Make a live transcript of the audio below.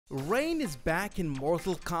Rain is back in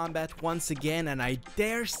Mortal Kombat once again, and I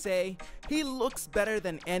dare say he looks better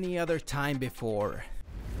than any other time before.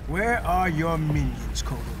 Where are your minions,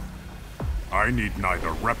 Kodo? I need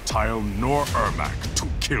neither Reptile nor Ermac to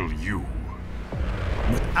kill you.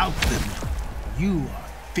 Without them, you are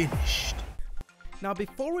finished. Now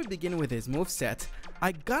before we begin with his moveset,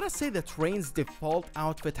 I gotta say that Rain's default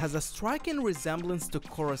outfit has a striking resemblance to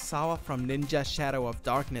Kurosawa from Ninja Shadow of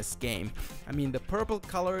Darkness game. I mean, the purple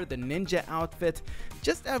color, the ninja outfit,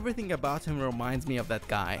 just everything about him reminds me of that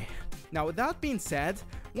guy. Now with that being said,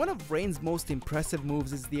 one of Rain's most impressive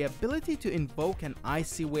moves is the ability to invoke an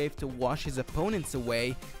icy wave to wash his opponents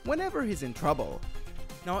away whenever he's in trouble.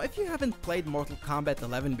 Now if you haven't played Mortal Kombat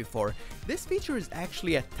 11 before, this feature is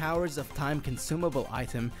actually a Towers of Time consumable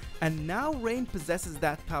item, and now Rain possesses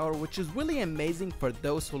that power, which is really amazing for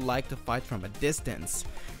those who like to fight from a distance.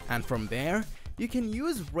 And from there, you can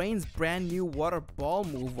use Rain's brand new water ball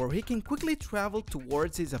move where he can quickly travel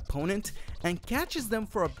towards his opponent and catches them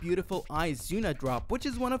for a beautiful Izuna drop, which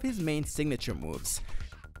is one of his main signature moves.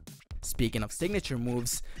 Speaking of signature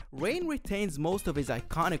moves, Rain retains most of his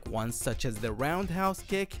iconic ones such as the roundhouse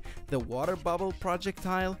kick, the water bubble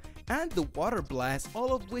projectile, and the water blast,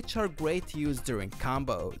 all of which are great to use during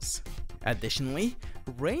combos. Additionally,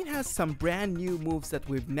 Rain has some brand new moves that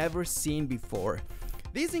we've never seen before.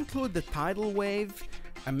 These include the tidal wave,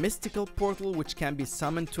 a mystical portal which can be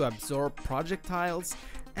summoned to absorb projectiles,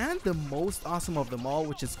 and the most awesome of them all,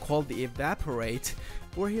 which is called the Evaporate,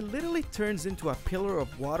 where he literally turns into a pillar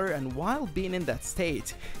of water, and while being in that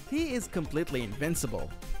state, he is completely invincible.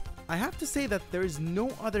 I have to say that there is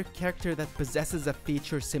no other character that possesses a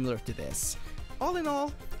feature similar to this. All in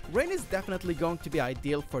all, Rain is definitely going to be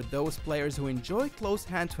ideal for those players who enjoy close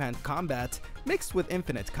hand-to-hand combat mixed with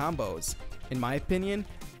infinite combos. In my opinion,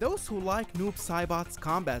 those who like Noob Saibot's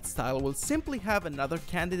combat style will simply have another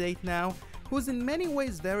candidate now, who's in many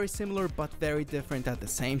ways very similar but very different at the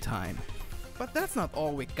same time. But that's not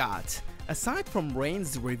all we got. Aside from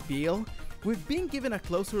Rain's reveal, we've been given a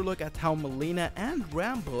closer look at how Mileena and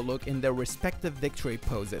Rambo look in their respective victory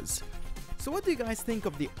poses. So what do you guys think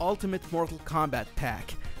of the Ultimate Mortal Kombat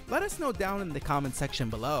pack? Let us know down in the comment section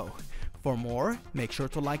below. For more, make sure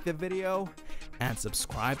to like the video and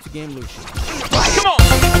subscribe to Game Lucian. Come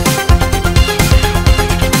on!